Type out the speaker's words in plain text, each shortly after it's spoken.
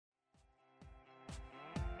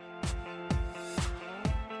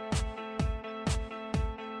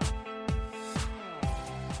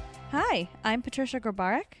Hi, I'm Patricia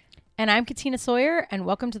Grabarek. And I'm Katina Sawyer, and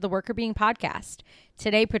welcome to the Worker Being Podcast.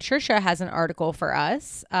 Today, Patricia has an article for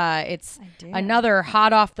us. It's another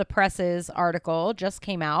hot off the presses article, just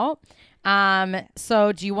came out.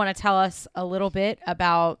 So do you want to tell us a little bit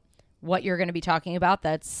about what you're going to be talking about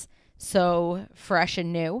that's so fresh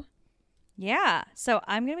and new? Yeah, so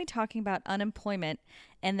I'm going to be talking about unemployment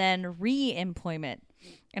and then re-employment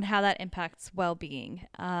and how that impacts well-being.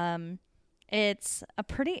 It's a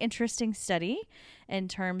pretty interesting study in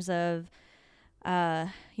terms of,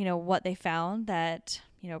 what they found that,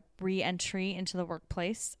 re-entry into the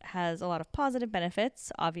workplace has a lot of positive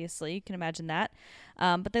benefits. Obviously, you can imagine that.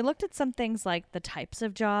 But they looked at some things like the types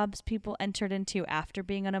of jobs people entered into after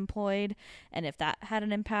being unemployed and if that had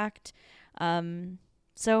an impact.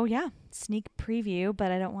 So, yeah, sneak preview,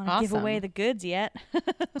 but I don't want to give away the goods yet.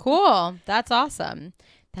 Cool. That's awesome.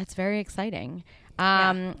 That's very exciting.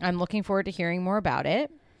 I'm looking forward to hearing more about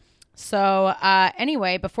it. So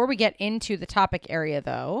anyway, before we get into the topic area,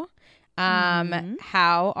 though,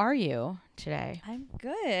 how are you today? I'm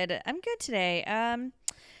good. I'm good today.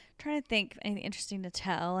 Trying to think of anything interesting to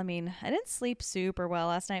tell. I mean, I didn't sleep super well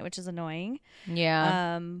last night, which is annoying.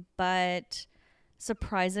 Yeah. But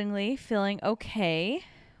surprisingly feeling okay,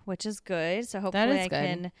 which is good. So hopefully I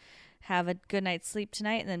can have a good night's sleep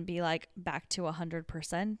tonight and then be like back to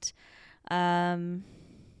 100%.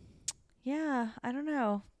 Yeah, I don't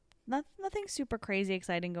know. Nothing super crazy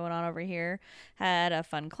exciting going on over here. Had a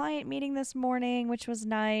fun client meeting this morning, which was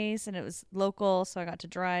nice, and it was local, so I got to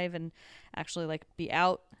drive and actually like be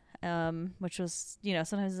out, which was,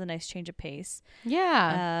 sometimes is a nice change of pace.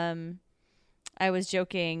 Yeah. I was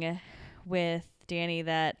joking with Danny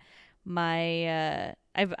that my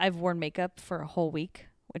I've worn makeup for a whole week,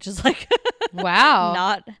 which is like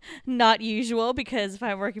wow, not usual, because if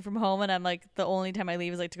I'm working from home and I'm like the only time I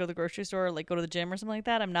leave is like to go to the grocery store or like go to the gym or something like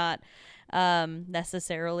that, I'm not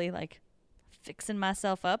necessarily like fixing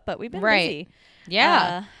myself up, but we've been busy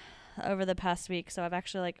over the past week, so I've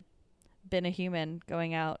actually like been a human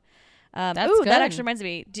going out. That actually reminds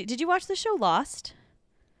me, did you watch the show Lost?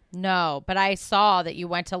 No, but I saw that you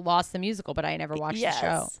went to Lost the Musical, but I never watched the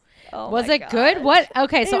show. Oh, was it good? What?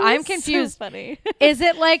 Okay, so I'm confused. So funny. Is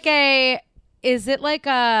it like a like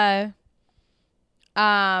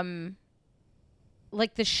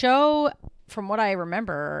the show, from what I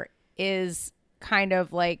remember, is kind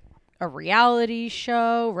of like a reality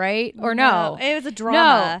show, right? Or no? It was a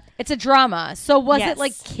drama. No, it's a drama. So was it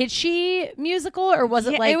like kitschy musical, or was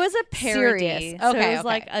it like it was a parody? Serious? So it was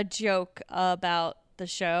like a joke about the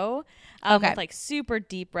show, with like super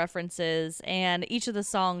deep references, and each of the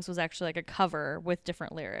songs was actually like a cover with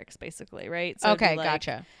different lyrics, basically, right? So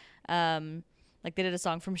gotcha. Like they did a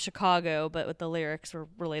song from Chicago, but with the lyrics were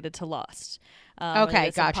related to Lost.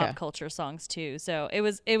 Gotcha. Pop culture songs too. So it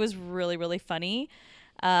was really, really funny.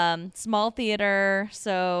 Small theater,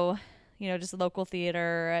 so just a local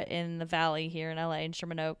theater in the Valley here in LA, in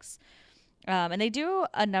Sherman Oaks. And they do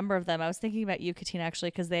a number of them. I was thinking about you, Katina, actually,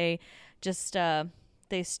 because they just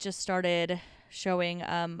started showing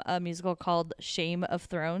a musical called Shame of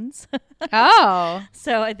Thrones. Oh,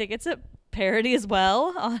 so I think it's a parody as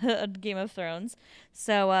well on Game of Thrones.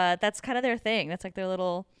 So that's kind of their thing. That's like their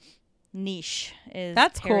little niche, is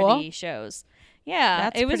parody shows. Yeah,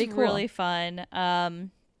 it was really fun. I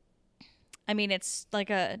mean, it's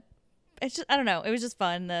just, I don't know, it was just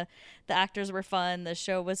fun. The actors were fun. The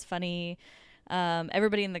show was funny.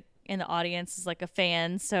 Everybody in the audience is like a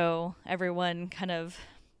fan, so everyone kind of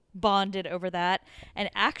bonded over that. And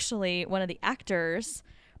actually, one of the actors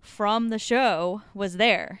from the show was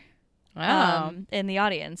there. Wow. In the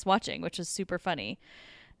audience watching, which is super funny.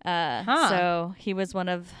 So he was one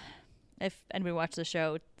of, if anybody watched the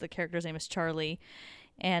show, the character's name is Charlie,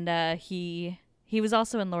 and he was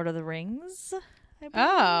also in Lord of the Rings, I believe.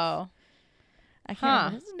 Oh. I can't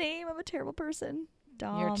remember his name. I'm a terrible person.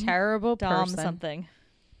 Dom. You're a terrible person. Dom something.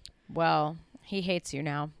 Well, he hates you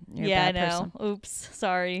now. You're yeah, a bad I know. person. Oops.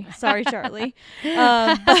 Sorry, Charlie.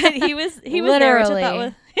 But he was literally there, which I thought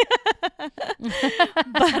was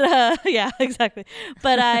but yeah, exactly.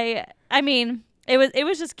 But I mean, it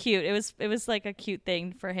was just cute. It was like a cute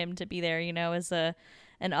thing for him to be there, as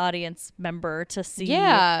an audience member, to see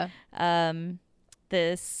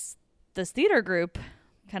this theater group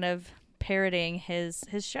kind of parroting his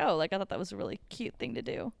show. Like, I thought that was a really cute thing to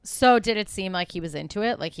do. So did it seem like he was into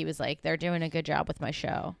it? Like he was like, they're doing a good job with my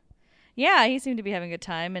show? Yeah, he seemed to be having a good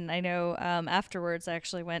time. And I know afterwards I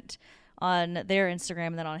actually went on their Instagram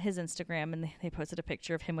and then on his Instagram, and they posted a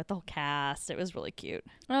picture of him with the whole cast. It was really cute.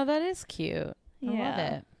 Oh, that is cute. I love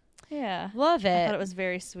it. Yeah. Love it. I thought it was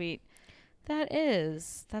very sweet.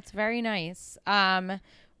 That's very nice.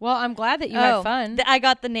 Well, I'm glad that you had fun. I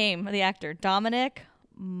got the name of the actor. Dominic,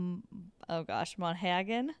 Monaghan.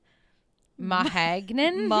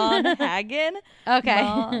 Monaghan.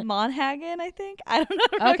 Okay. Monaghan, I think. I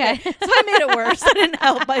don't know. Okay. So I made it worse. I didn't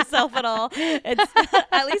help myself at all. It's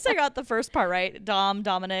at least I got the first part right.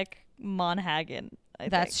 Dominic Monaghan.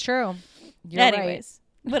 That's true. You're Anyways,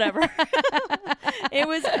 whatever. It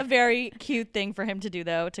was a very cute thing for him to do,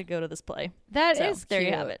 though, to go to this play. That is cute. There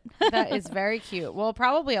you have it. That is very cute. Well,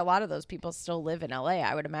 probably a lot of those people still live in LA.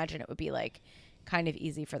 I would imagine it would be like kind of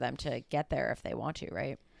easy for them to get there if they want to,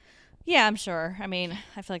 right? Yeah, I'm sure. I mean,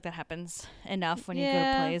 I feel like that happens enough when you go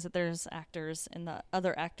to plays that there's actors and the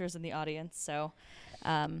other actors in the audience. So,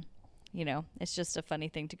 it's just a funny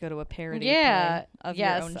thing to go to a parody play of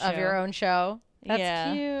your own show.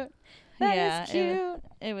 That's cute. That is cute.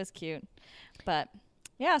 It was cute. But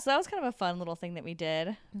yeah, so that was kind of a fun little thing that we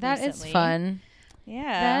did. That recently. is fun.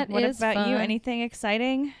 Yeah. What about you? Anything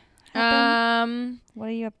exciting happen? What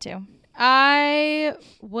are you up to? I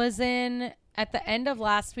was at the end of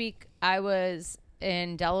last week, I was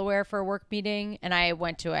in Delaware for a work meeting, and I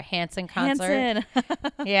went to a Hanson concert.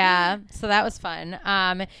 Yeah, so that was fun.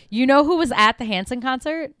 You know who was at the Hanson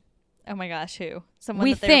concert? Oh my gosh, who? Someone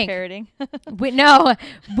that they were parroting?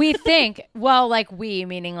 we think. Well, like we,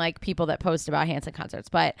 meaning like people that post about Hanson concerts.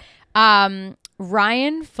 But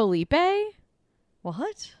Ryan Felipe.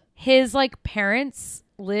 What? His like parents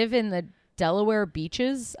live in the Delaware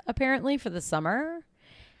beaches apparently for the summer.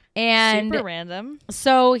 And super random.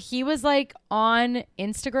 So he was like on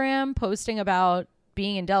Instagram posting about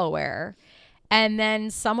being in Delaware. And then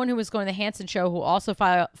someone who was going to the Hanson show who also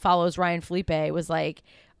follows Ryan Felipe was like,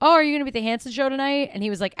 "Oh, are you going to be at the Hanson show tonight?" And he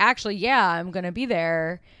was like, "Actually, yeah, I'm going to be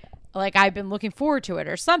there. Like, I've been looking forward to it,"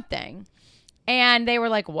 or something. And they were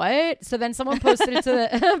like, "What?" So then someone posted it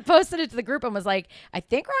to the group and was like, "I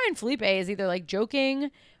think Ryan Felipe is either like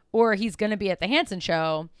joking or he's going to be at the Hanson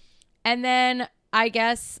show." And then I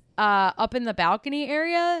guess up in the balcony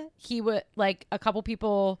area, he would like a couple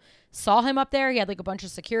people saw him up there. He had like a bunch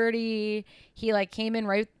of security. He like came in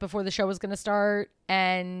right before the show was going to start,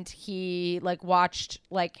 and he like watched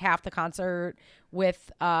like half the concert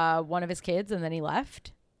with one of his kids, and then he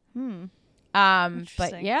left.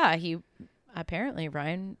 But yeah, apparently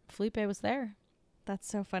Ryan Felipe was there. That's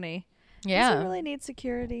so funny. Yeah. Does he really need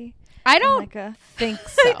security? I don't think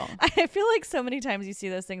so. I feel like so many times you see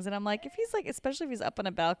those things and I'm like, if he's like, especially if he's up on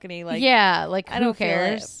a balcony, like, yeah, like I who don't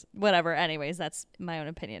cares? Whatever. Anyways, that's my own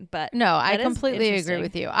opinion. But no, I completely agree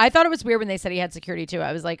with you. I thought it was weird when they said he had security too.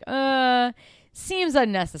 I was like, seems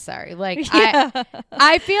unnecessary. Like, yeah.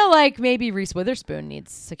 I feel like maybe Reese Witherspoon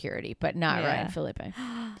needs security, but not Ryan Felipe.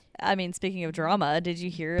 I mean, speaking of drama, did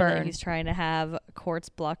you hear that he's trying to have courts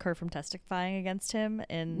block her from testifying against him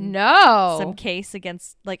in some case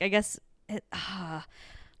against, like, I guess,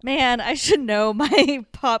 man, I should know my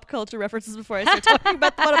pop culture references before I start talking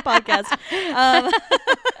about them on a podcast.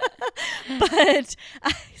 But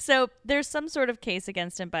so there's some sort of case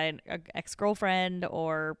against him by an ex-girlfriend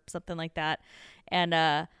or something like that. And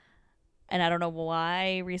I don't know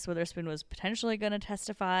why Reese Witherspoon was potentially going to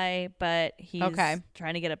testify, but he's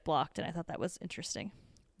trying to get it blocked. And I thought that was interesting.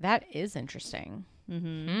 That is interesting.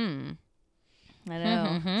 Mm-hmm. I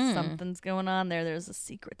know. Something's going on there. There's a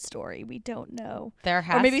secret story we don't know. There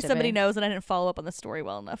has to be. Or maybe somebody knows and I didn't follow up on the story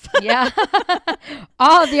well enough. Yeah.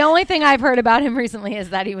 The only thing I've heard about him recently is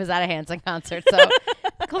that he was at a Hanson concert. So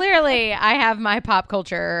clearly I have my pop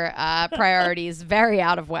culture priorities very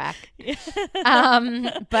out of whack.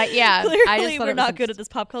 But yeah. Clearly we're not good at this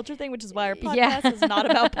pop culture thing, which is why our podcast is not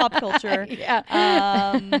about pop culture.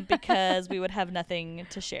 Because we would have nothing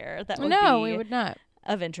to share. We would not.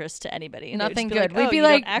 Of interest to anybody. Nothing good. Like, we'd be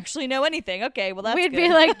like, don't actually know anything. Okay, well that's we'd good. be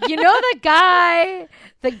like, you know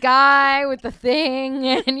the guy with the thing,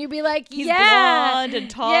 and you'd be like, he's blonde and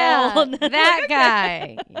tall. Yeah, that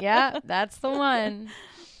guy. Yeah, that's the one.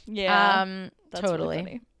 Yeah, that's totally. Really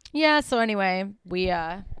funny. Yeah. So anyway, we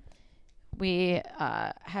had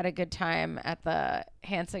a good time at the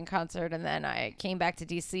Hanson concert, and then I came back to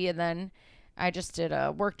DC, and then I just did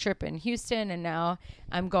a work trip in Houston, and now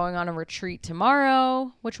I'm going on a retreat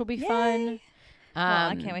tomorrow, which will be fun. Well,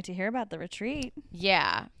 I can't wait to hear about the retreat.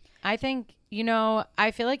 Yeah. I think,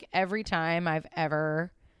 I feel like every time I've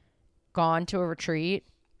ever gone to a retreat,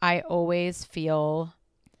 I always feel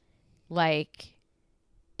like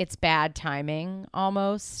it's bad timing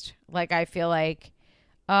almost. Like I feel like,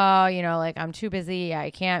 like I'm too busy.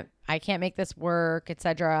 I can't make this work,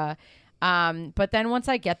 etc. But then once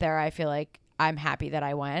I get there, I feel like I'm happy that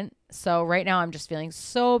I went. So right now I'm just feeling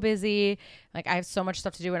so busy. Like I have so much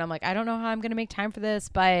stuff to do and I'm like, I don't know how I'm going to make time for this,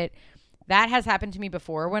 but that has happened to me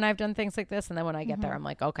before when I've done things like this. And then when I get there, I'm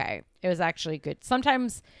like, okay, it was actually good.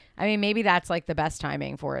 Sometimes, I mean, maybe that's like the best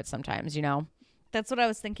timing for it sometimes, you know? That's what I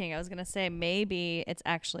was thinking. I was going to say maybe it's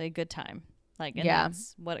actually a good time. Like, and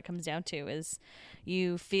that's what it comes down to is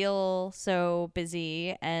you feel so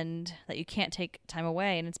busy and that you can't take time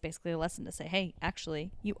away. And it's basically a lesson to say, hey,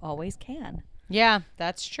 actually, you always can. Yeah,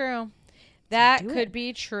 that's true. That could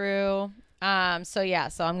be true. So I'm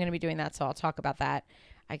going to be doing that. So I'll talk about that,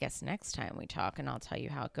 I guess, next time we talk, and I'll tell you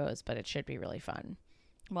how it goes, but it should be really fun.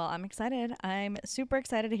 Well, I'm excited. I'm super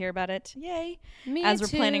excited to hear about it. Yay. Me As too.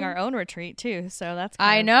 we're planning our own retreat too. So that's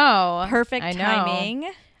perfect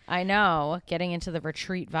timing. I know. Getting into the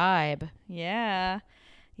retreat vibe. Yeah.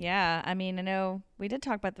 Yeah. I mean, I know we did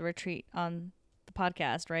talk about the retreat on the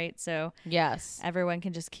podcast, right? So yes, everyone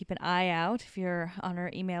can just keep an eye out if you're on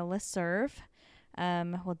our email listserv.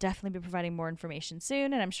 We'll definitely be providing more information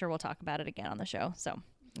soon, and I'm sure we'll talk about it again on the show. So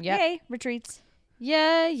yay, retreats.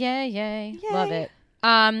 Yay. Love it.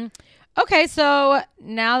 Okay, so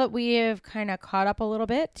now that we have kind of caught up a little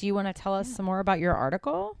bit, do you want to tell us some more about your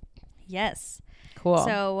article? Yes. Cool.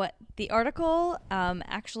 So the article,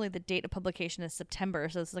 actually the date of publication is September.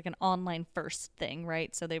 So it's like an online first thing,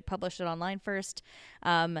 right? So they published it online first.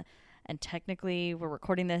 And technically we're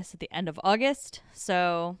recording this at the end of August.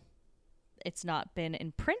 So it's not been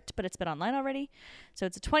in print, but it's been online already. So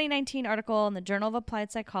it's a 2019 article in the Journal of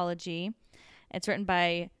Applied Psychology. It's written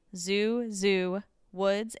by Zhu,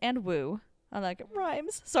 Woods, and Wu. I like it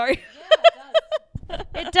rhymes. Sorry. Yeah,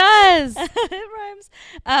 it does. It rhymes.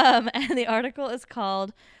 And the article is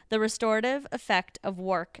called The Restorative Effect of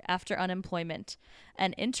Work After Unemployment,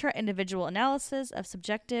 an intra-individual analysis of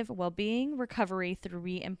subjective well-being recovery through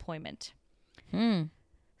re-employment.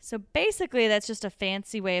 So basically, that's just a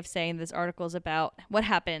fancy way of saying this article is about what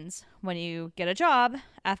happens when you get a job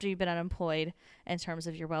after you've been unemployed in terms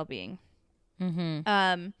of your well-being.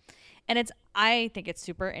 And I think it's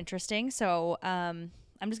super interesting. So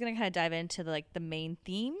I'm just going to kind of dive into the main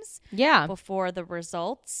themes before the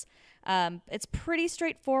results. It's pretty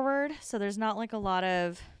straightforward. So there's not like a lot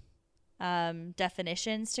of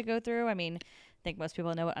definitions to go through. I mean, I think most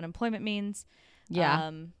people know what unemployment means.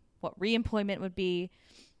 What reemployment would be.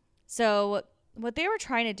 So what they were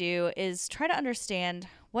trying to do is try to understand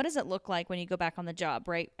what does it look like when you go back on the job,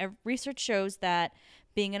 right? Research shows that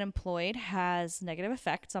being unemployed has negative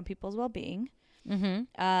effects on people's well-being.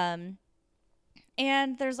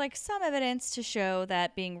 And there's like some evidence to show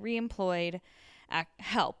that being reemployed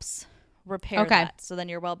helps repair that. So then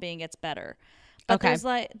your well-being gets better. But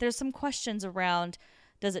there's some questions around,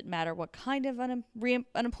 does it matter what kind of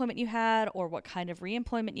unemployment you had or what kind of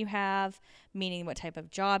reemployment you have? Meaning what type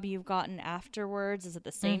of job you've gotten afterwards. Is it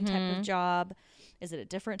the same type of job? Is it a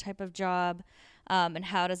different type of job? And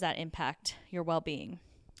how does that impact your well-being?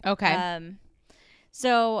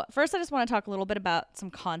 So first I just want to talk a little bit about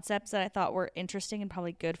some concepts that I thought were interesting and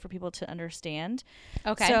probably good for people to understand.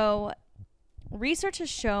 So research has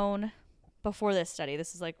shown before this study,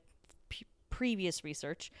 this is like previous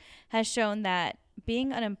research, has shown that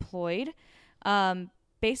being unemployed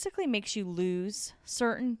basically makes you lose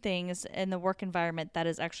certain things in the work environment that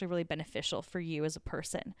is actually really beneficial for you as a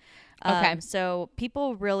person. So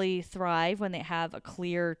people really thrive when they have a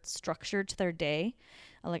clear structure to their day,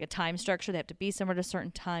 like a time structure. They have to be somewhere at a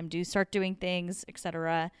certain time, start doing things,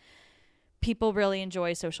 etc. People really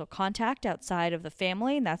enjoy social contact outside of the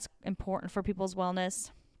family, and that's important for people's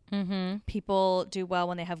wellness. People do well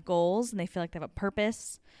when they have goals and they feel like they have a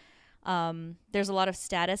purpose. There's a lot of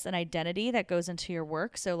status and identity that goes into your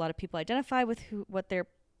work. So a lot of people identify with what their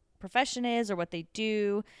profession is or what they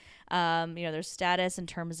do. There's status in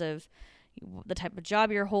terms of the type of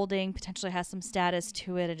job you're holding, potentially has some status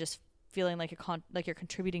to it, and just feeling like you're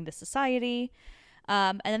contributing to society.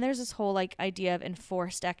 And then there's this whole idea of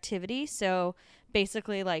enforced activity. So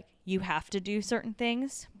basically you have to do certain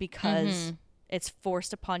things because it's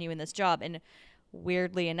forced upon you in this job. And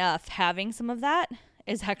weirdly enough, having some of that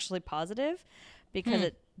is actually positive because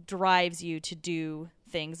it drives you to do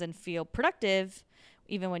things and feel productive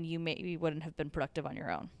even when you maybe wouldn't have been productive on your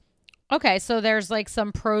own. Okay, so there's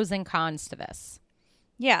some pros and cons to this.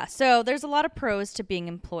 Yeah, so there's a lot of pros to being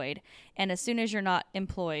employed. And as soon as you're not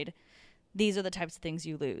employed, these are the types of things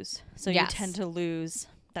you lose. So you tend to lose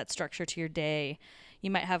that structure to your day. You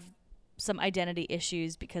might have some identity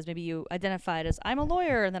issues because maybe you identified as I'm a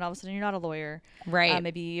lawyer and then all of a sudden you're not a lawyer. Right.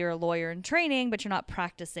 Maybe you're a lawyer in training, but you're not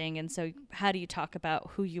practicing. And so how do you talk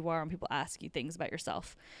about who you are when people ask you things about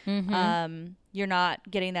yourself? You're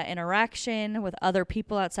not getting that interaction with other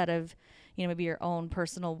people outside of, maybe your own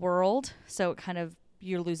personal world. So it kind of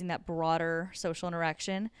you're losing that broader social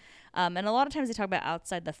interaction. And a lot of times they talk about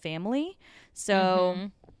outside the family. So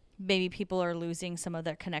maybe people are losing some of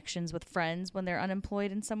their connections with friends when they're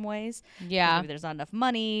unemployed in some ways. Yeah. Maybe there's not enough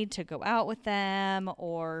money to go out with them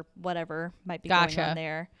or whatever might be going on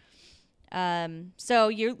there. So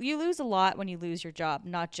you lose a lot when you lose your job,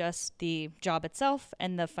 not just the job itself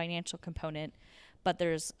and the financial component, but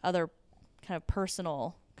there's other kind of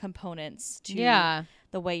personal components to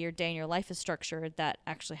the way your day and your life is structured that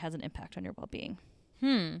actually has an impact on your well-being.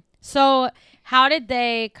 So how did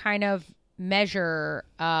they kind of measure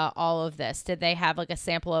all of this? Did they have like a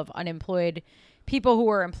sample of unemployed people who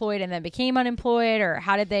were employed and then became unemployed, or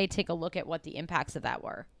how did they take a look at what the impacts of that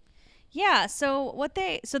were? Yeah. So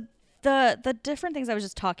the different things I was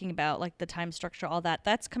just talking about, like the time structure, all that,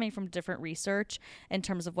 that's coming from different research in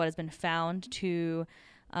terms of what has been found to,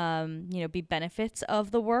 be benefits of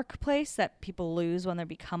the workplace that people lose when they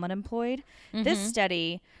become unemployed. This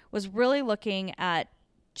study was really looking at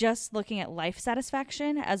life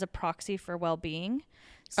satisfaction as a proxy for well-being.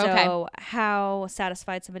 So how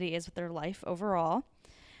satisfied somebody is with their life overall.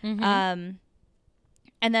 And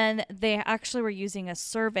then they actually were using a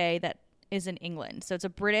survey that is in England. So it's a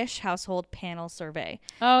British household panel survey.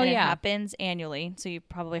 It happens annually. So you've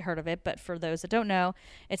probably heard of it. But for those that don't know,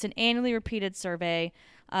 it's an annually repeated survey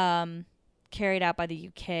carried out by the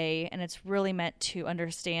UK. And it's really meant to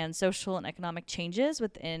understand social and economic changes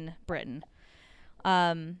within Britain.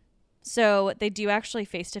 So they do actually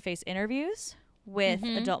face-to-face interviews with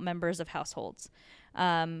adult members of households,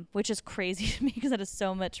 which is crazy to me because that is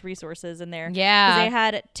so much resources in there. Yeah. They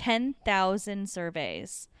had 10,000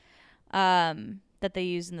 surveys that they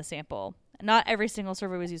used in the sample. Not every single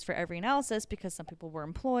survey was used for every analysis because some people were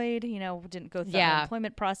employed, didn't go through the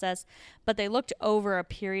employment process. But they looked over a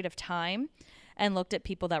period of time and looked at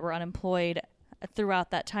people that were unemployed throughout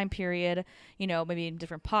that time period, maybe in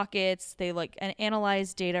different pockets. They and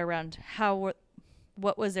analyzed data around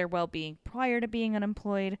what was their well-being prior to being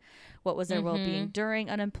unemployed, what was their well-being during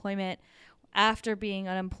unemployment, after being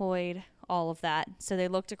unemployed, all of that. So they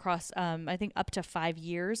looked across, I think, up to 5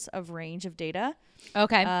 years of range of data.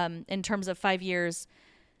 Okay. In terms of 5 years,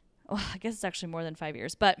 I guess it's actually more than 5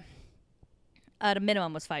 years, but at a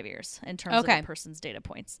minimum was 5 years in terms of the person's data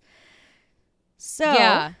points.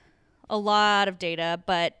 So a lot of data,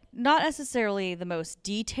 but not necessarily the most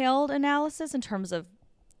detailed analysis in terms of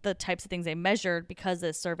the types of things they measured because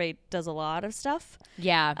this survey does a lot of stuff.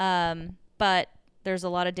 Yeah. But there's a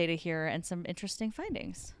lot of data here and some interesting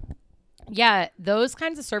findings. Yeah, those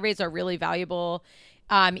kinds of surveys are really valuable,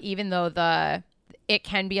 even though it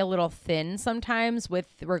can be a little thin sometimes with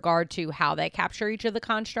regard to how they capture each of the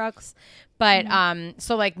constructs. But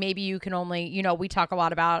so like maybe you can only, we talk a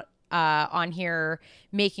lot about on here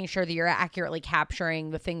making sure that you're accurately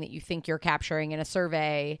capturing the thing that you think you're capturing in a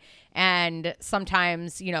survey, and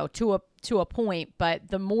sometimes to a point, but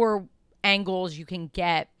the more angles you can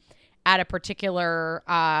get at a particular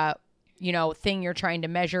thing you're trying to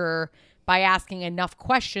measure by asking enough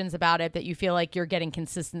questions about it that you feel like you're getting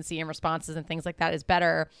consistency in responses and things like that is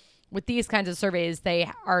better. With these kinds of surveys, they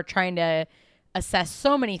are trying to assess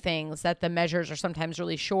so many things that the measures are sometimes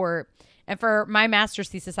really short. And for my master's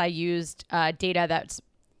thesis, I used data that's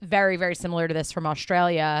very, very similar to this from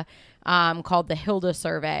Australia, called the HILDA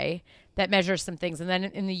survey, that measures some things. And then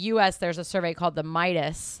in the US, there's a survey called the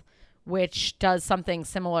MIDAS, which does something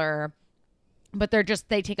similar, but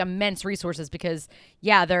they take immense resources because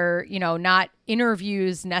they're, not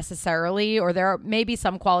interviews necessarily, or there may be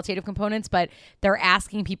some qualitative components, but they're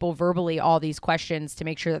asking people verbally all these questions to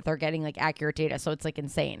make sure that they're getting like accurate data. So it's like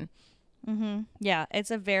insane. Yeah,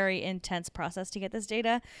 it's a very intense process to get this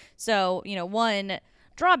data. So, one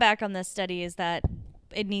drawback on this study is that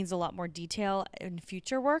it needs a lot more detail in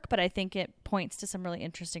future work, but I think it points to some really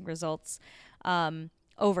interesting results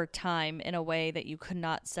over time in a way that you could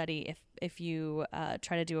not study if you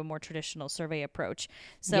try to do a more traditional survey approach.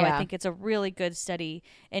 So I think it's a really good study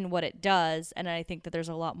in what it does, and I think that there's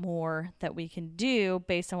a lot more that we can do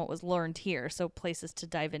based on what was learned here. So places to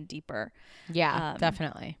dive in deeper. Yeah,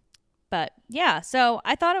 definitely. But so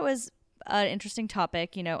I thought it was an interesting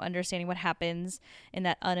topic, understanding what happens in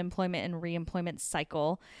that unemployment and reemployment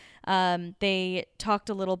cycle. They talked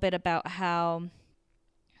a little bit about how,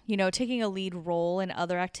 taking a lead role in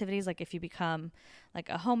other activities, like if you become like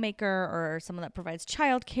a homemaker or someone that provides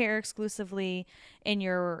childcare exclusively in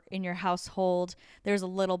your household, there's a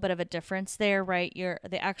little bit of a difference there, right?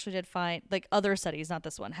 They actually did find, like other studies, not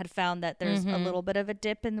this one, had found that there's a little bit of a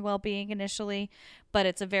dip in well-being initially, but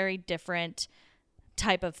it's a very different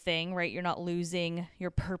type of thing, right? You're not losing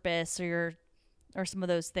your purpose or or some of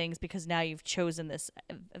those things because now you've chosen this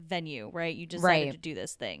venue, right? You decided to do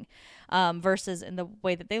this thing. Versus in the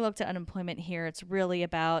way that they looked at unemployment here, it's really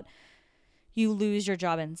about you lose your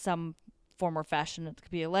job in some form or fashion. It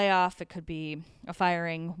could be a layoff, it could be a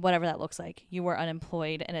firing, whatever that looks like. You were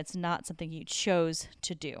unemployed and it's not something you chose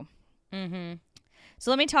to do. Mm-hmm. So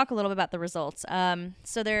let me talk a little bit about the results.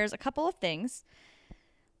 So there's a couple of things.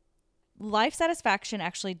 Life satisfaction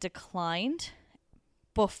actually declined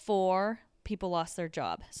before people lost their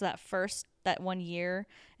job. So that 1 year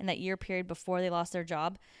and that year period before they lost their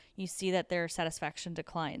job, you see that their satisfaction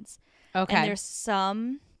declines. Okay. And there's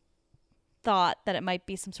some thought that it might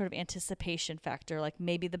be some sort of anticipation factor, like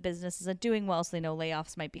maybe the business isn't doing well, so they know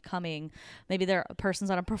layoffs might be coming. Maybe a person's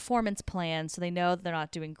on a performance plan, so they know that they're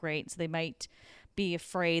not doing great, so they might be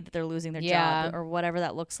afraid that they're losing their job or whatever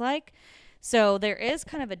that looks like. So there is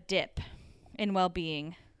kind of a dip in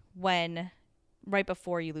well-being right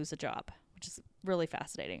before you lose a job, which is really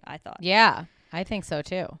fascinating, I thought. Yeah, I think so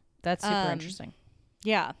too. That's super interesting.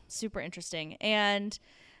 Yeah, super interesting. And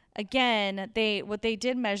again, what they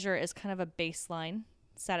did measure is kind of a baseline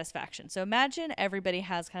satisfaction. So imagine everybody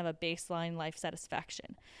has kind of a baseline life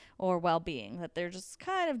satisfaction or well-being that they're just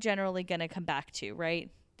kind of generally going to come back to, right?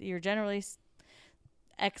 You're generally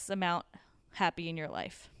X amount happy in your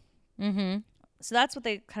life. Mm-hmm. So that's what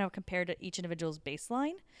they kind of compared to each individual's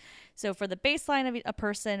baseline. So for the baseline of a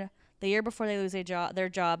person, the year before they lose their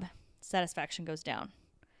job, satisfaction goes down.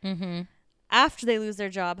 Mm-hmm. After they lose their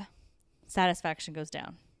job, satisfaction goes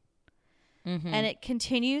down. Mm-hmm. And it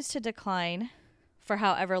continues to decline for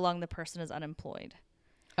however long the person is unemployed.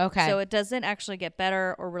 Okay. So it doesn't actually get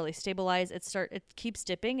better or really stabilize. It keeps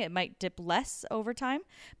dipping. It might dip less over time,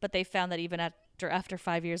 but they found that even after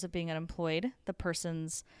 5 years of being unemployed, the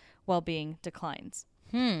person's well-being declines.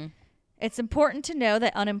 It's important to know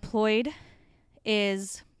that unemployed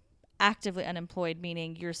is actively unemployed,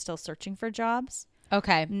 meaning you're still searching for jobs.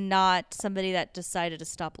 Okay. Not somebody that decided to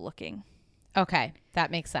stop looking. Okay.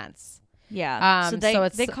 That makes sense. Yeah. So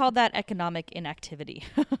they call that economic inactivity.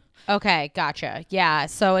 Okay. Gotcha. Yeah.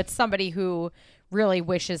 So it's somebody who really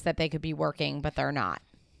wishes that they could be working, but they're not.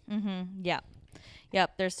 Mm-hmm. Yeah.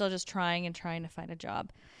 Yep. They're still just trying to find a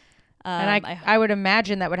job. And I would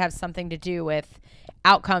imagine that would have something to do with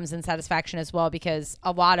outcomes and satisfaction as well, because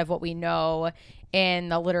a lot of what we know in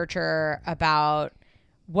the literature about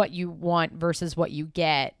what you want versus what you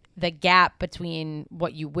get, the gap between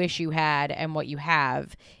what you wish you had and what you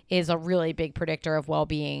have is a really big predictor of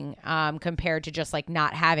well-being, compared to just like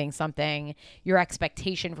not having something. Your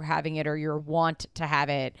expectation for having it or your want to have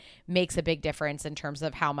it makes a big difference in terms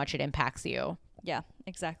of how much it impacts you. Yeah,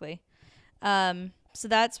 exactly. So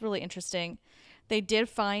that's really interesting. They did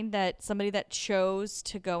find that somebody that chose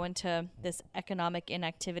to go into this economic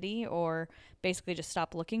inactivity or basically just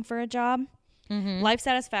stop looking for a job, life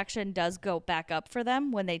satisfaction does go back up for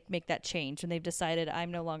them when they make that change. When they've decided,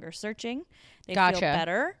 I'm no longer searching, they feel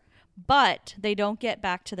better, but they don't get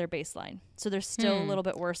back to their baseline. So they're still a little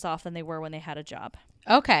bit worse off than they were when they had a job.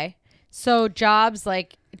 Okay. So jobs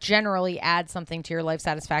like generally add something to your life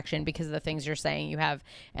satisfaction because of the things you're saying. You have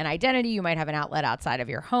an identity. You might have an outlet outside of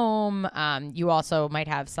your home. You also might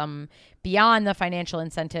have some beyond the financial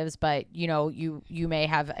incentives, but you may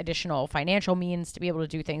have additional financial means to be able to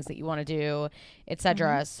do things that you want to do,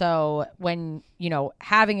 etc. So when,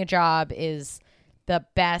 having a job is the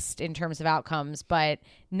best in terms of outcomes, but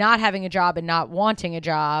not having a job and not wanting a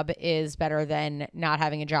job is better than not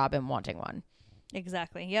having a job and wanting one.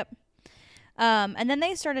 Exactly. Yep. And then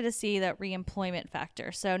they started to see that reemployment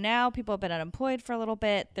factor. So now people have been unemployed for a little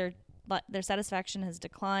bit. Their satisfaction has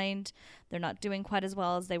declined. They're not doing quite as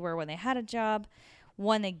well as they were when they had a job.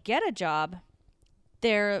 When they get a job,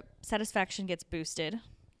 their satisfaction gets boosted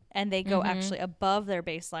and they go actually above their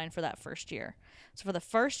baseline for that first year. So for the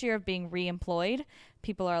first year of being reemployed,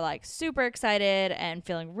 people are like super excited and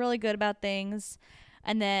feeling really good about things.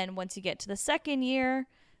 And then once you get to the second year,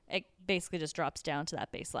 it basically just drops down to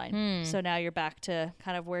that baseline. So now you're back to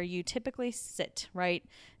kind of where you typically sit, right?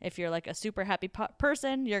 If you're like a super happy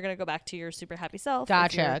person, you're going to go back to your super happy self.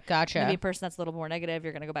 Gotcha. Maybe a person that's a little more negative,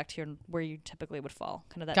 you're going to go back to where you typically would fall,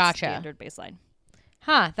 kind of that standard baseline.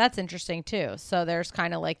 Huh, that's interesting too. So there's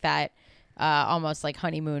kind of like that almost like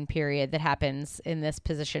honeymoon period that happens in this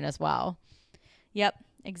position as well. Yep,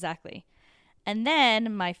 exactly. And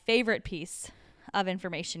then my favorite piece of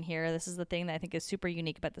information here, this is the thing that I think is super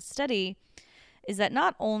unique about the study, is that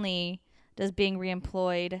not only does being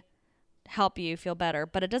reemployed help you feel better,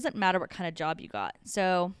 but it doesn't matter what kind of job you got.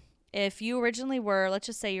 So if you originally were, let's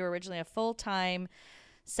just say you were originally a full-time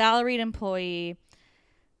salaried employee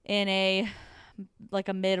in a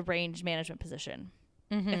mid-range management position,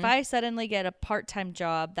 If I suddenly get a part-time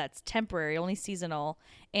job that's temporary, only seasonal,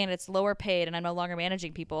 and it's lower paid and I'm no longer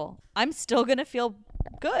managing people, I'm still going to feel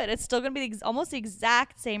good. It's still going to be almost the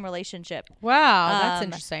exact same relationship. Wow, that's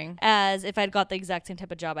interesting. As if I'd got the exact same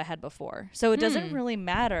type of job I had before. So it doesn't really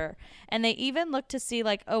matter. And they even look to see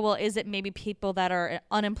like, oh, well, is it maybe people that are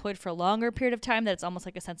unemployed for a longer period of time that it's almost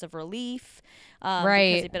like a sense of relief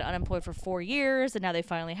because they've been unemployed for 4 years and now they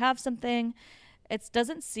finally have something. It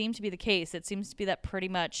doesn't seem to be the case. It seems to be that pretty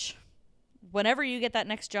much whenever you get that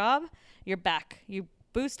next job, you're back. You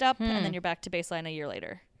boost up and then you're back to baseline a year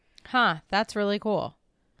later. Huh. That's really cool.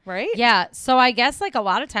 Right? Yeah. So I guess like a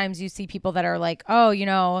lot of times you see people that are like, oh, you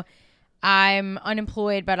know, I'm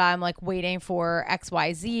unemployed, but I'm like waiting for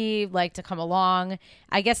XYZ like to come along.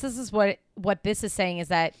 I guess this is what this is saying is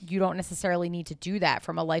that you don't necessarily need to do that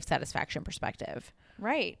from a life satisfaction perspective.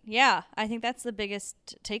 Right. Yeah. I think that's the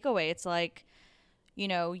biggest takeaway. It's like, you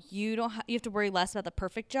know, you have to worry less about the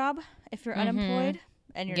perfect job if you're unemployed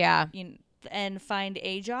and and find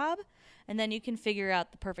a job, and then you can figure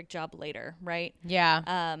out the perfect job later, right?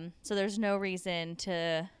 Yeah. So there's no reason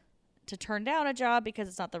to turn down a job because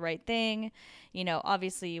it's not the right thing. You know,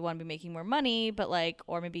 obviously you want to be making more money, but like,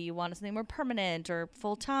 or maybe you want something more permanent or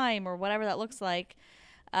full time or whatever that looks like.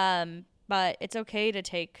 But it's okay to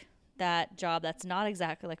take that job that's not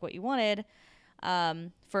exactly like what you wanted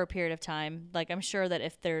for a period of time. Like, I'm sure that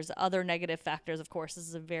if there's other negative factors, of course, this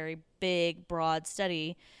is a very big, broad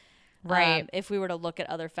study. Right. If we were to look at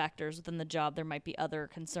other factors within the job, there might be other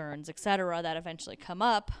concerns, et cetera, that eventually come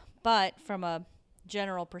up. But from a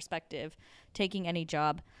general perspective, taking any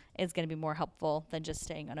job is going to be more helpful than just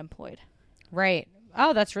staying unemployed. Right.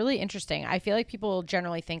 Oh, that's really interesting. I feel like people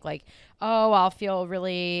generally think like, oh, I'll feel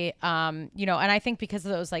really, you know, and I think because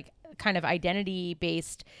of those like kind of identity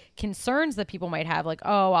based concerns that people might have, like,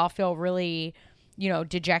 oh, I'll feel really, you know,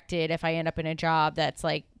 dejected if I end up in a job that's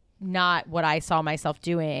like not what I saw myself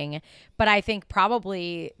doing. But I think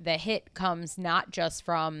probably the hit comes not just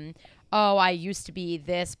from, oh, I used to be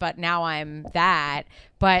this, but now I'm that.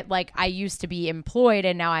 But like I used to be employed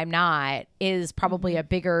and now I'm not is probably a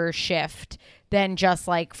bigger shift than just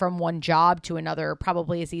like from one job to another.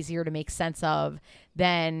 Probably is easier to make sense of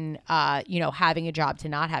than, you know, having a job to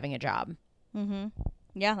not having a job. Mm-hmm.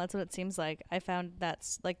 Yeah, that's what it seems like. I found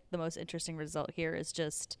that's like the most interesting result here is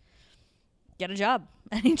just get a job,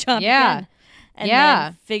 any job you can, and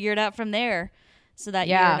then figure it out from there so that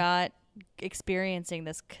you're not experiencing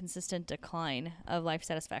this consistent decline of life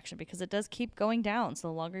satisfaction, because it does keep going down. So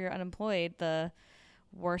the longer you're unemployed, the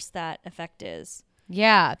worse that effect is.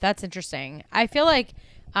 Yeah, that's interesting. I feel like,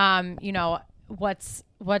 you know, what's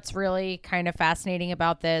really kind of fascinating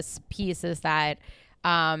about this piece is that,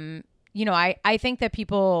 you know, I think that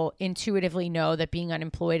people intuitively know that being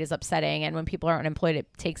unemployed is upsetting. And when people are unemployed, it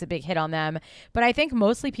takes a big hit on them. But I think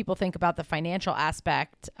mostly people think about the financial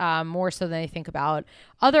aspect more so than they think about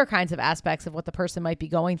other kinds of aspects of what the person might be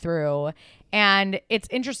going through. And it's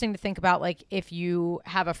interesting to think about, like, if you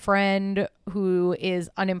have a friend who is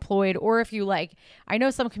unemployed, or if you like, I know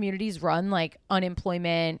some communities run like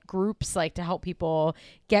unemployment groups, like to help people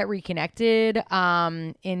get reconnected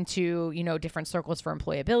into, you know, different circles for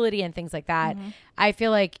employability and things like that. Mm-hmm. I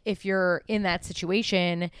feel like if you're in that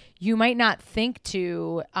situation, you might not think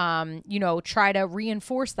to, you know, try to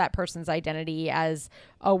reinforce that person's identity as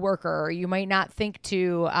a worker. You might not think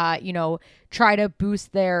to, you know, try to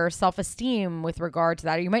boost their self-esteem with regard to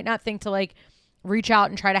that. Or you might not think to like reach out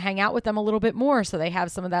and try to hang out with them a little bit more so they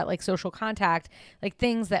have some of that like social contact, like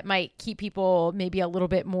things that might keep people maybe a little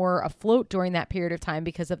bit more afloat during that period of time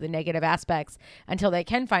because of the negative aspects until they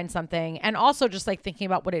can find something. And also just like thinking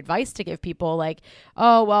about what advice to give people, like,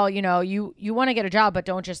 oh, well, you know, you want to get a job, but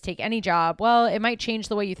don't just take any job. Well, it might change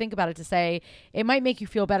the way you think about it to say it might make you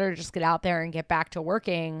feel better to just get out there and get back to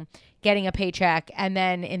working, getting a paycheck. And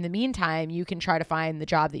then in the meantime, you can try to find the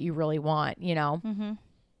job that you really want, you know? Mm-hmm.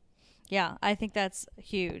 Yeah, I think that's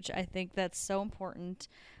huge. I think that's so important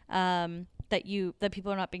that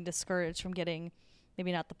people are not being discouraged from getting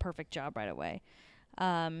maybe not the perfect job right away.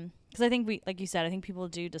 Because I think like you said, I think people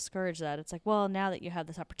do discourage that. It's like, well, now that you have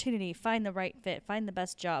this opportunity, find the right fit, find the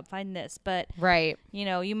best job, find this. But right, you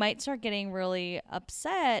know, you might start getting really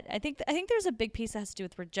upset. I think there's a big piece that has to do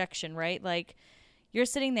with rejection, right? Like you're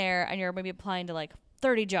sitting there and you're maybe applying to like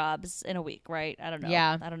 30 jobs in a week, right? I don't know.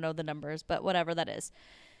 Yeah. I don't know the numbers, but whatever that is.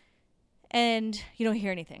 And you don't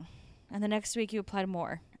hear anything. And the next week you apply to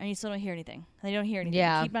more and you still don't hear anything. And you don't hear anything.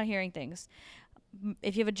 Yeah. You keep not hearing things.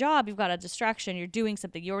 If you have a job, you've got a distraction. You're doing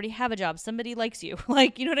something. You already have a job. Somebody likes you.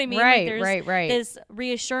 Like, you know what I mean? Right, like right. This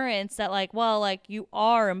reassurance that like, well, like you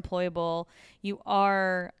are employable. You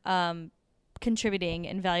are contributing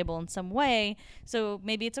and valuable in some way. So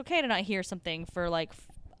maybe it's okay to not hear something for like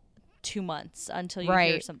 2 months until you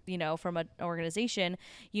hear some, you know, from an organization.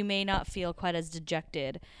 You may not feel quite as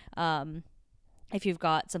dejected if you've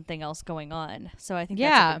got something else going on. So I think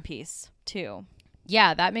that's a big piece too.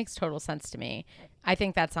 Yeah, that makes total sense to me. I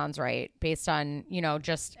think that sounds right based on, you know,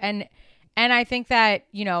 just and I think that,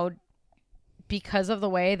 you know, because of the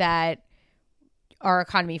way that our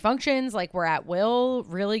economy functions, like we're at will,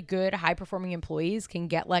 really good high performing employees can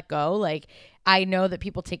get let go. Like I know that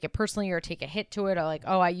people take it personally or take a hit to it, or like,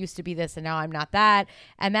 oh, I used to be this and now I'm not that.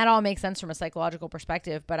 And that all makes sense from a psychological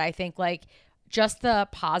perspective. But I think like just the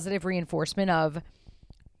positive reinforcement of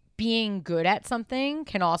being good at something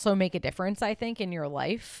can also make a difference, I think, in your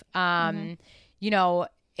life. You know,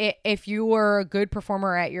 if you were a good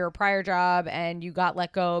performer at your prior job and you got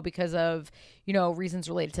let go because of, you know, reasons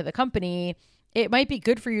related to the company, it might be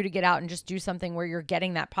good for you to get out and just do something where you're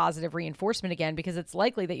getting that positive reinforcement again, because it's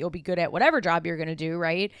likely that you'll be good at whatever job you're going to do.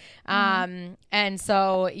 Right. And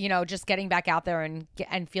so, you know, just getting back out there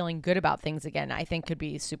and feeling good about things again, I think could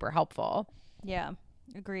be super helpful. Yeah.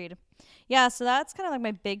 Agreed. Yeah. So that's kind of like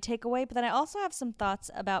my big takeaway. But then I also have some thoughts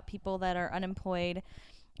about people that are unemployed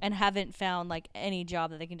and haven't found like any job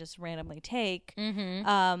that they can just randomly take.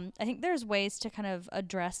 I think there's ways to kind of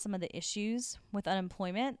address some of the issues with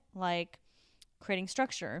unemployment, like creating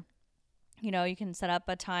structure. You know, you can set up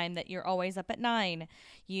a time that you're always up at 9.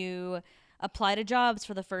 You apply to jobs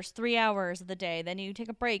for the first 3 hours of the day. Then you take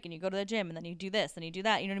a break and you go to the gym, and then you do this, then you do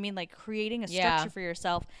that. You know what I mean? Like creating a structure for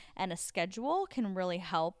yourself and a schedule can really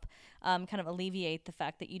help kind of alleviate the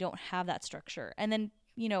fact that you don't have that structure. And then,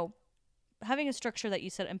 you know, having a structure that you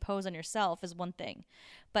said impose on yourself is one thing,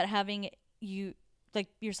 but having you like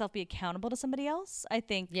yourself be accountable to somebody else, I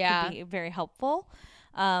think could be very helpful.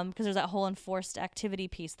 Because there's that whole enforced activity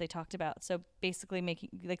piece they talked about. So basically making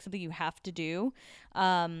like something you have to do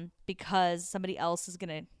because somebody else is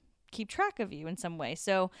going to keep track of you in some way.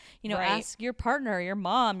 So, you know, ask your partner, your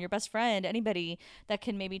mom, your best friend, anybody that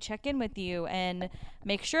can maybe check in with you and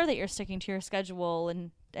make sure that you're sticking to your schedule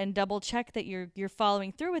and double check that you're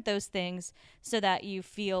following through with those things so that you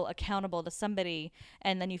feel accountable to somebody,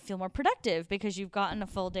 and then you feel more productive because you've gotten a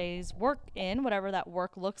full day's work in, whatever that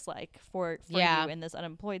work looks like for you in this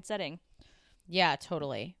unemployed setting. Yeah,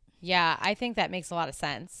 totally. Yeah, I think that makes a lot of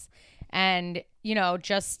sense. And, you know,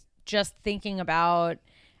 just thinking about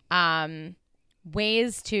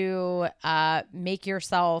ways to make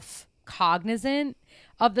yourself cognizant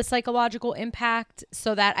of the psychological impact,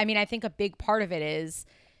 so that, I mean, I think a big part of it is,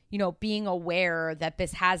 you know, being aware that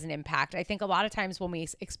this has an impact. I think a lot of times when we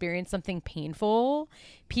experience something painful,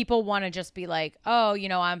 people want to just be like, oh, you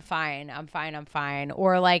know, I'm fine.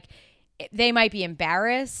 Or like they might be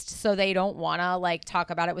embarrassed, so they don't want to like talk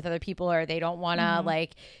about it with other people, or they don't want to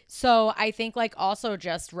like, so I think like also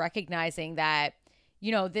just recognizing that,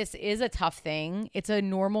 you know, this is a tough thing. It's a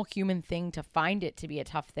normal human thing to find it to be a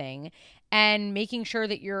tough thing, and making sure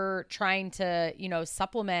that you're trying to, you know,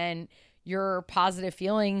 supplement your positive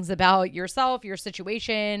feelings about yourself, your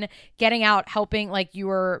situation, getting out, helping, like you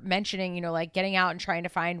were mentioning, you know, like getting out and trying to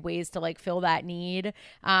find ways to like fill that need.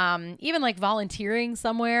 Even like volunteering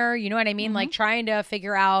somewhere, you know what I mean? Like trying to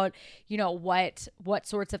figure out, you know, what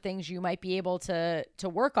sorts of things you might be able to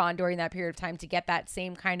work on during that period of time to get that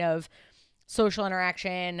same kind of social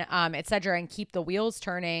interaction, et cetera, and keep the wheels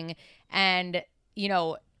turning. And, you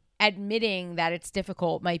know, admitting that it's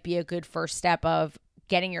difficult might be a good first step of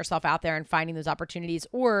getting yourself out there and finding those opportunities,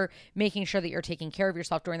 or making sure that you're taking care of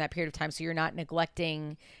yourself during that period of time so you're not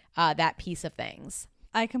neglecting that piece of things.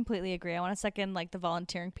 I completely agree. I want to second like the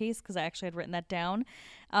volunteering piece, because I actually had written that down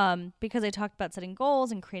because I talked about setting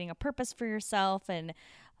goals and creating a purpose for yourself and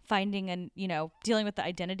finding and, you know, dealing with the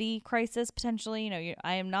identity crisis potentially. You know,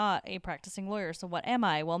 I am not a practicing lawyer, so what am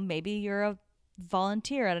I? Well, maybe you're a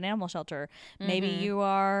volunteer at an animal shelter. Maybe you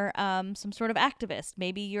are some sort of activist.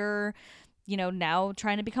 Maybe you're, you know, now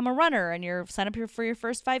trying to become a runner and you're sign up for your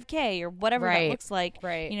first 5K or whatever that looks like.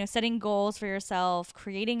 You know, setting goals for yourself,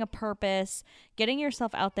 creating a purpose, getting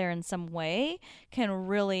yourself out there in some way can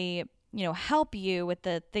really, you know, help you with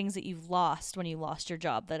the things that you've lost when you lost your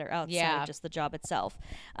job that are outside of just the job itself.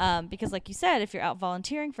 Because like you said, if you're out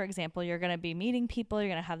volunteering, for example, you're going to be meeting people, you're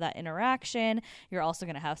going to have that interaction. You're also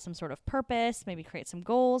going to have some sort of purpose, maybe create some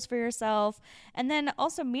goals for yourself. And then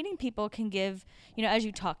also meeting people can give, you know, as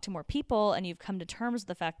you talk to more people and you've come to terms with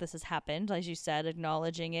the fact this has happened, as you said,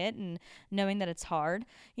 acknowledging it and knowing that it's hard,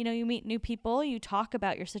 you know, you meet new people, you talk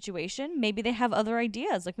about your situation. Maybe they have other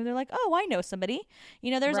ideas. Like maybe they're like, oh, I know somebody.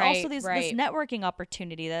 You know, there's also these this networking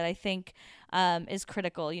opportunity that I think is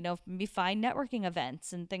critical. You know, maybe find networking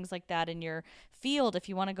events and things like that in your field if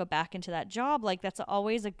you want to go back into that job. Like that's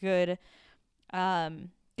always a good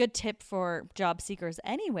good tip for job seekers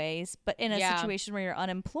anyways, but in a situation where you're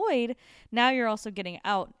unemployed, now you're also getting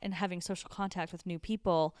out and having social contact with new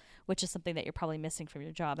people, which is something that you're probably missing from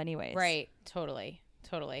your job anyways. Right. Totally.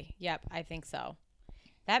 Yep. I think so.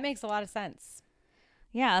 That makes a lot of sense.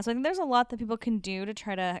 Yeah. So I think there's a lot that people can do to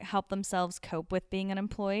try to help themselves cope with being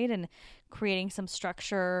unemployed and creating some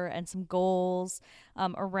structure and some goals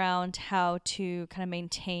around how to kind of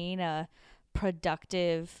maintain a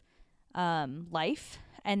productive life.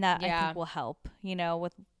 And that I think will help, you know,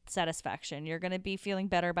 with satisfaction. You're going to be feeling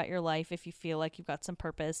better about your life if you feel like you've got some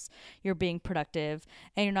purpose, you're being productive,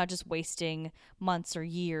 and you're not just wasting months or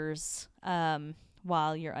years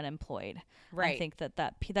while you're unemployed. Right. I think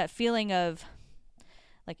that feeling of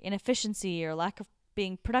like inefficiency or lack of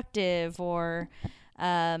being productive or,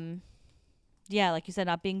 like you said,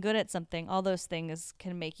 not being good at something, all those things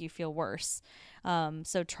can make you feel worse.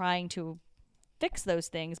 So trying to fix those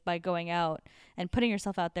things by going out and putting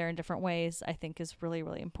yourself out there in different ways, I think is really,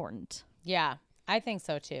 really important. Yeah, I think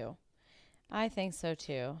so too.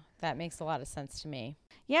 That makes a lot of sense to me.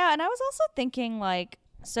 Yeah, and I was also thinking like,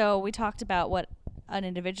 so we talked about what an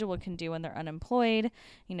individual can do when they're unemployed,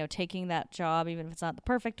 you know, taking that job, even if it's not the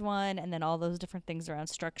perfect one, and then all those different things around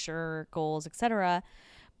structure, goals, etc.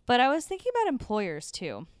 But I was thinking about employers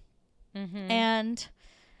too. Mm-hmm. And,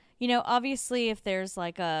 you know, obviously if there's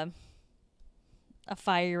like a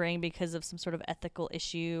firing because of some sort of ethical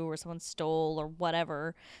issue or someone stole or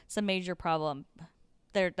whatever, some major problem,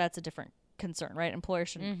 that's a different concern, right? Employers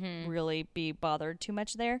shouldn't really be bothered too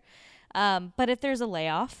much there. But if there's a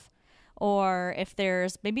layoff or if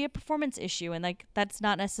there's maybe a performance issue and like that's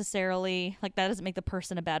not necessarily like that doesn't make the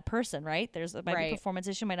person a bad person, right? There's might be a performance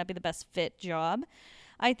issue, might not be the best fit job.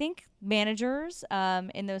 I think managers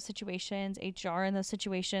in those situations, HR in those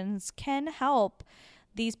situations can help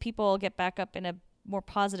these people get back up in a more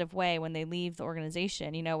positive way when they leave the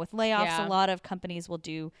organization. You know, with layoffs, a lot of companies will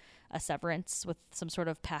do a severance with some sort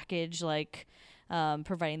of package, like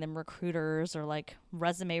providing them recruiters or like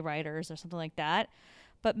resume writers or something like that.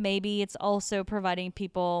 But maybe it's also providing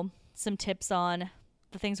people some tips on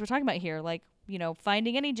the things we're talking about here. Like, you know,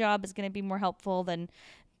 finding any job is going to be more helpful than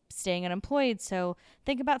staying unemployed. So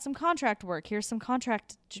think about some contract work. Here's some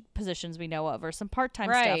contract positions we know of or some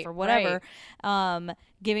part-time stuff or whatever.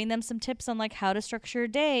 Giving them some tips on like how to structure a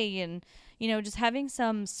day and, you know, just having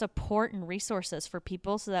some support and resources for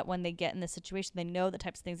people so that when they get in this situation, they know the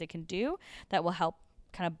types of things they can do that will help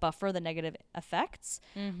kind of buffer the negative effects.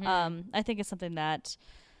 I think it's something that,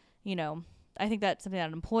 you know, I think that's something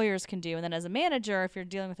that employers can do. And then as a manager, if you're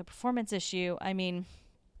dealing with a performance issue, I mean,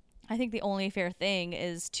 I think the only fair thing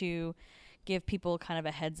is to give people kind of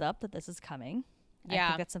a heads up that this is coming. I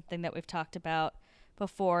think that's something that we've talked about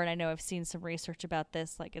before. And I know I've seen some research about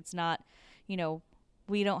this. Like it's not, you know,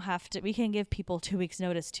 we can give people 2 weeks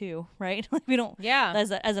notice too, right? Like we don't,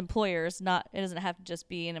 as employers, it doesn't have to just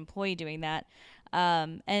be an employee doing that.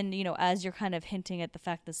 And, you know, as you're kind of hinting at the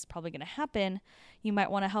fact this is probably going to happen, you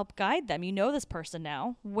might want to help guide them. You know this person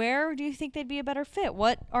now. Where do you think they'd be a better fit?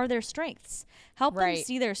 What are their strengths? Help them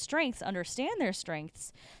see their strengths, understand their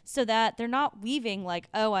strengths, so that they're not leaving like,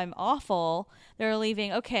 oh, I'm awful. They're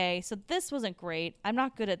leaving, okay, so this wasn't great. I'm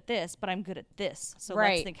not good at this, but I'm good at this. So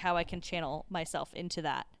let's think how I can channel myself into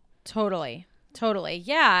that. Totally.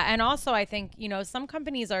 Yeah. And also I think, you know, some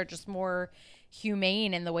companies are just more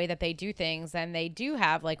humane in the way that they do things, and they do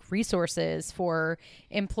have like resources for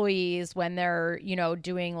employees when they're, you know,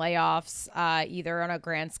 doing layoffs either on a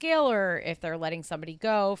grand scale or if they're letting somebody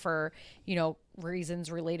go for, you know, reasons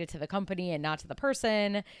related to the company and not to the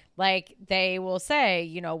person. Like they will say,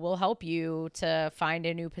 you know, we'll help you to find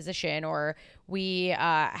a new position, or we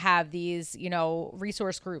have these, you know,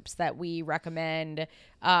 resource groups that we recommend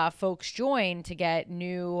folks join to get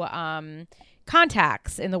new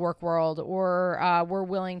contacts in the work world, or we're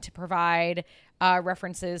willing to provide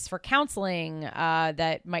references for counseling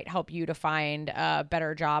that might help you to find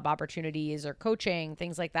better job opportunities or coaching,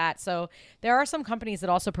 things like that. So there are some companies that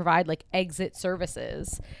also provide like exit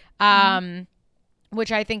services,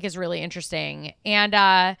 which I think is really interesting. And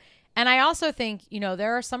I also think, you know,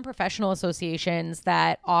 there are some professional associations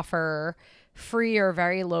that offer free or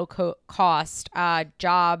very low cost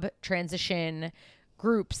job transition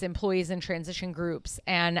groups, employees in transition groups.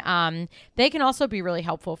 And they can also be really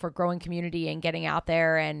helpful for growing community and getting out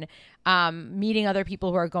there and meeting other people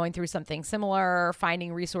who are going through something similar,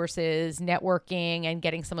 finding resources, networking, and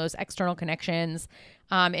getting some of those external connections.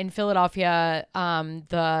 In Philadelphia,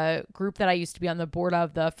 the group that I used to be on the board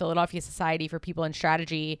of, the Philadelphia Society for People in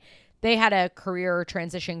Strategy, they had a career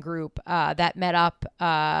transition group that met up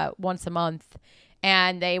once a month.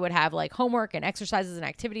 And they would have like homework and exercises and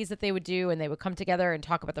activities that they would do. And they would come together and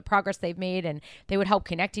talk about the progress they've made. And they would help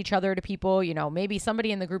connect each other to people. You know, maybe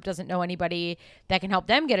somebody in the group doesn't know anybody that can help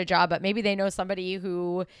them get a job, but maybe they know somebody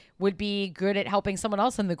who would be good at helping someone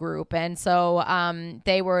else in the group. And so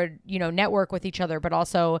they would, you know, network with each other, but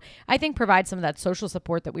also I think provide some of that social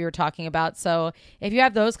support that we were talking about. So if you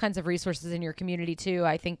have those kinds of resources in your community too,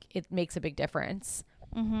 I think it makes a big difference.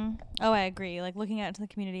 Mm-hmm. Oh, I agree. Like looking out into the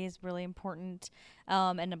community is really important.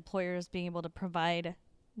 And employers being able to provide,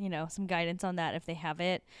 you know, some guidance on that if they have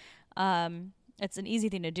it. It's an easy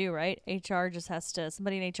thing to do, right? HR just has to,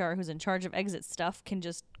 somebody in HR who's in charge of exit stuff can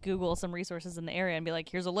just Google some resources in the area and be like,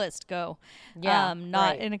 here's a list, go. Yeah.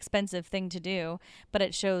 Not an expensive thing to do, but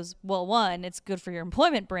it shows, well, one, it's good for your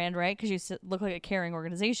employment brand, right? Because you look like a caring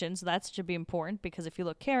organization. So that should be important because if you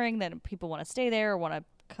look caring, then people want to stay there or want to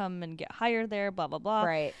come and get hired there, blah, blah, blah.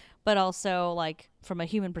 Right. But also, like, from a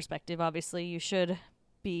human perspective, obviously, you should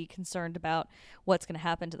be concerned about what's going to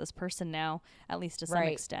happen to this person now, at least to some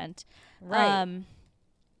extent. Right.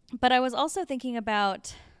 But I was also thinking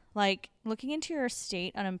about, like, looking into your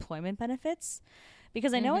state unemployment benefits,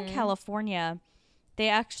 because I know in California, they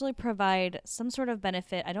actually provide some sort of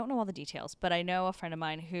benefit. I don't know all the details, but I know a friend of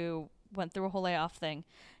mine who went through a whole layoff thing,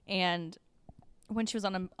 and when she was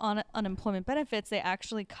on unemployment benefits, they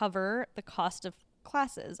actually cover the cost of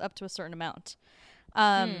classes up to a certain amount.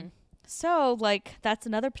 So, like, that's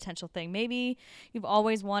another potential thing. Maybe you've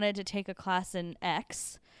always wanted to take a class in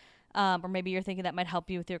X, or maybe you're thinking that might help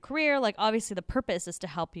you with your career. Like, obviously, the purpose is to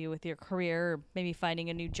help you with your career, or maybe finding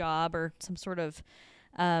a new job or some sort of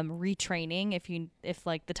retraining if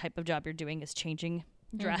like the type of job you're doing is changing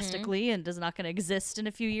drastically and is not going to exist in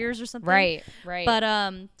a few years or something. Right. But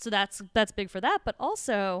so that's big for that. But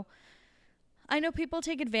also, I know people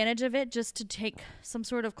take advantage of it just to take some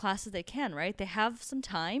sort of classes they can, right? They have some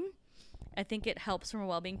time. I think it helps from a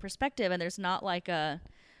well-being perspective, and there's not like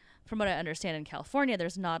from what I understand in California,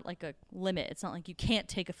 there's not like a limit. It's not like you can't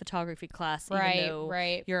take a photography class even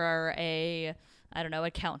though you're a, I don't know,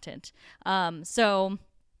 accountant. So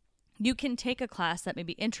you can take a class that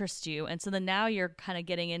maybe interests you. And so then now you're kind of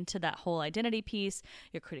getting into that whole identity piece.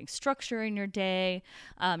 You're creating structure in your day.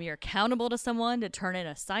 You're accountable to someone to turn in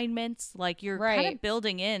assignments. Like you're kind of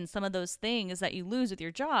building in some of those things that you lose with your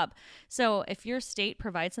job. So if your state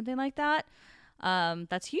provides something like that,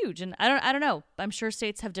 that's huge. And I don't know. I'm sure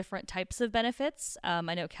states have different types of benefits. I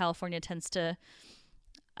know California tends to,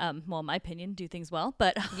 well, in my opinion, do things well,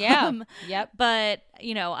 but But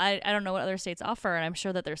you know, I don't know what other states offer, and I'm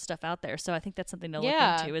sure that there's stuff out there. So I think that's something to look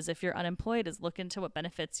into. Is if you're unemployed, is look into what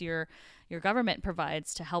benefits your government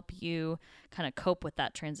provides to help you kind of cope with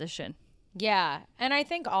that transition. Yeah, and I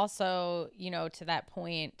think also, you know, to that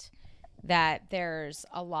point, that there's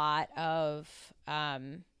a lot of,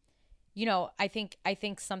 you know, I think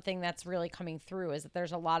something that's really coming through is that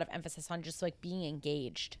there's a lot of emphasis on just like being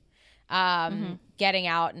engaged. Getting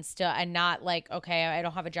out and not like, okay, I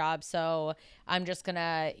don't have a job, so I'm just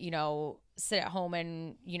gonna, you know, sit at home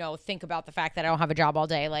and, you know, think about the fact that I don't have a job all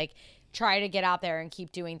day. Like, try to get out there and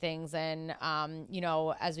keep doing things. And, you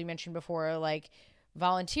know, as we mentioned before, like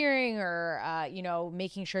volunteering or, you know,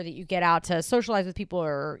 making sure that you get out to socialize with people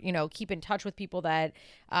or, you know, keep in touch with people that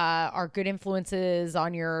are good influences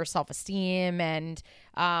on your self-esteem and,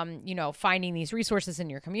 you know, finding these resources in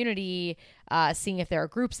your community, seeing if there are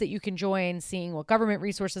groups that you can join, seeing what government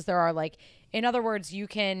resources there are. Like, in other words, you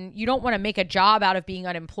don't want to make a job out of being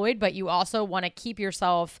unemployed, but you also want to keep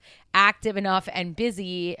yourself active enough and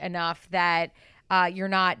busy enough that you're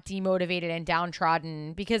not demotivated and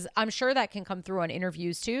downtrodden, because I'm sure that can come through on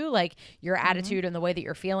interviews too. Like your attitude and the way that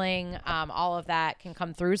you're feeling, all of that can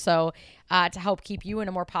come through. So to help keep you in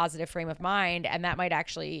a more positive frame of mind, and that might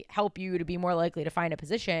actually help you to be more likely to find a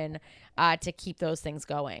position to keep those things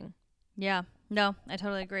going. Yeah, no, I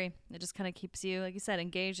totally agree. It just kind of keeps you, like you said,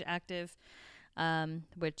 engaged, active,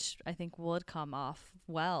 which I think would come off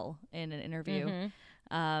well in an interview.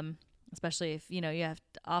 Especially if, you know,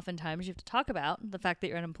 oftentimes you have to talk about the fact that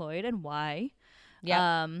you're unemployed and why.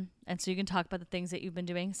 Yeah. And so you can talk about the things that you've been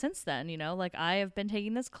doing since then, you know, like I have been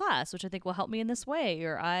taking this class, which I think will help me in this way,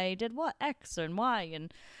 or I did what X and Y,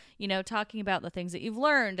 and, you know, talking about the things that you've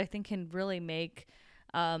learned, I think can really make,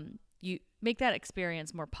 make that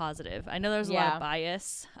experience more positive. I know there's a lot of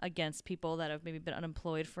bias against people that have maybe been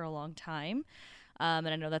unemployed for a long time. And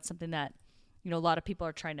I know that's something that, a lot of people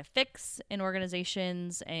are trying to fix in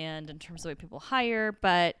organizations and in terms of the way people hire.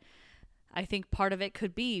 But I think part of it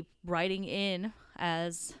could be writing in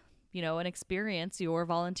as, an experience, your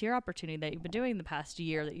volunteer opportunity that you've been doing the past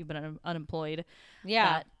year that you've been unemployed.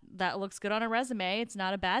 Yeah. That looks good on a resume. It's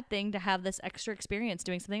not a bad thing to have this extra experience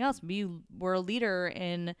doing something else. You were a leader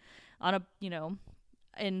in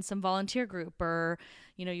some volunteer group, or,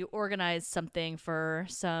 you organized something for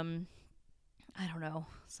some, I don't know,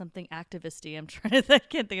 something activisty. I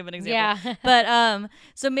can't think of an example. Yeah. But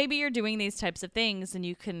so maybe you're doing these types of things, and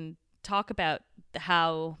you can talk about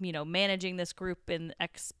how, managing this group in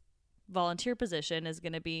X volunteer position is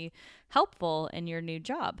going to be helpful in your new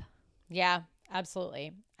job. Yeah,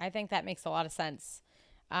 absolutely. I think that makes a lot of sense.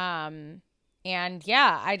 And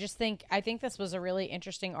yeah, I think this was a really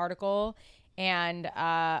interesting article and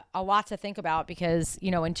a lot to think about because,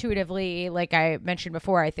 intuitively, like I mentioned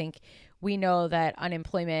before, I think we know that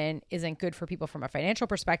unemployment isn't good for people from a financial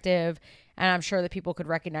perspective. And I'm sure that people could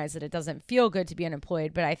recognize that it doesn't feel good to be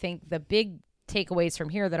unemployed. But I think the big takeaways from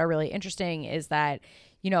here that are really interesting is that,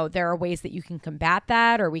 there are ways that you can combat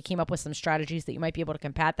that, or we came up with some strategies that you might be able to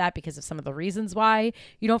combat that because of some of the reasons why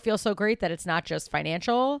you don't feel so great, that it's not just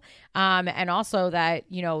financial. And also that,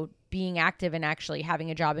 being active and actually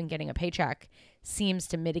having a job and getting a paycheck seems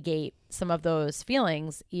to mitigate some of those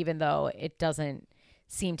feelings, even though it doesn't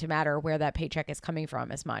seem to matter where that paycheck is coming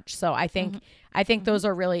from as much. So I think those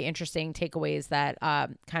are really interesting takeaways that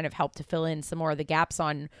kind of help to fill in some more of the gaps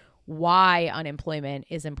on why unemployment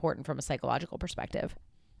is important from a psychological perspective.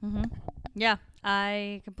 Mm-hmm. Yeah,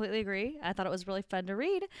 I completely agree. I thought it was really fun to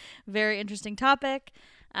read. Very interesting topic.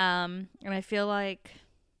 And I feel like,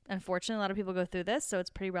 unfortunately, a lot of people go through this, so it's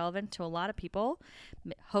pretty relevant to a lot of people.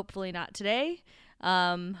 Hopefully not today.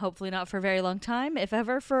 Hopefully not for a very long time, if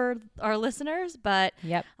ever, for our listeners. But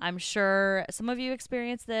yep. I'm sure some of you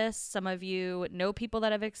experience this. Some of you know people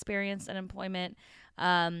that have experienced unemployment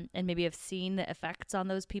and maybe have seen the effects on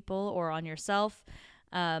those people or on yourself.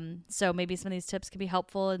 So maybe some of these tips can be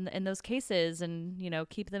helpful in those cases, and,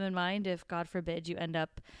 keep them in mind if, God forbid, you end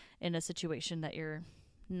up in a situation that you're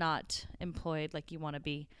not employed like you want to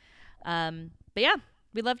be. But yeah,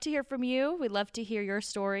 we'd love to hear from you. We'd love to hear your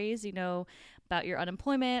stories, about your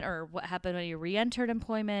unemployment, or what happened when you re-entered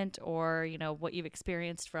employment, or, what you've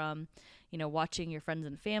experienced from, watching your friends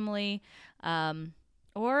and family,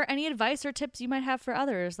 or any advice or tips you might have for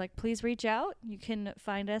others. Like, please reach out. You can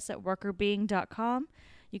find us at workerbeing.com.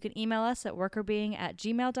 You can email us at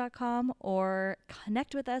workerbeing@gmail.com, or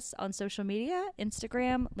connect with us on social media,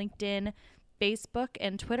 Instagram, LinkedIn, Facebook,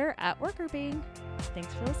 and Twitter at workerbeing.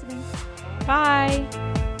 Thanks for listening. Bye.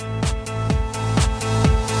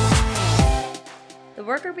 The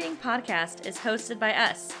Worker Being podcast is hosted by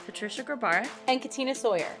us, Patricia Grabara and Katina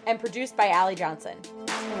Sawyer, and produced by Allie Johnson.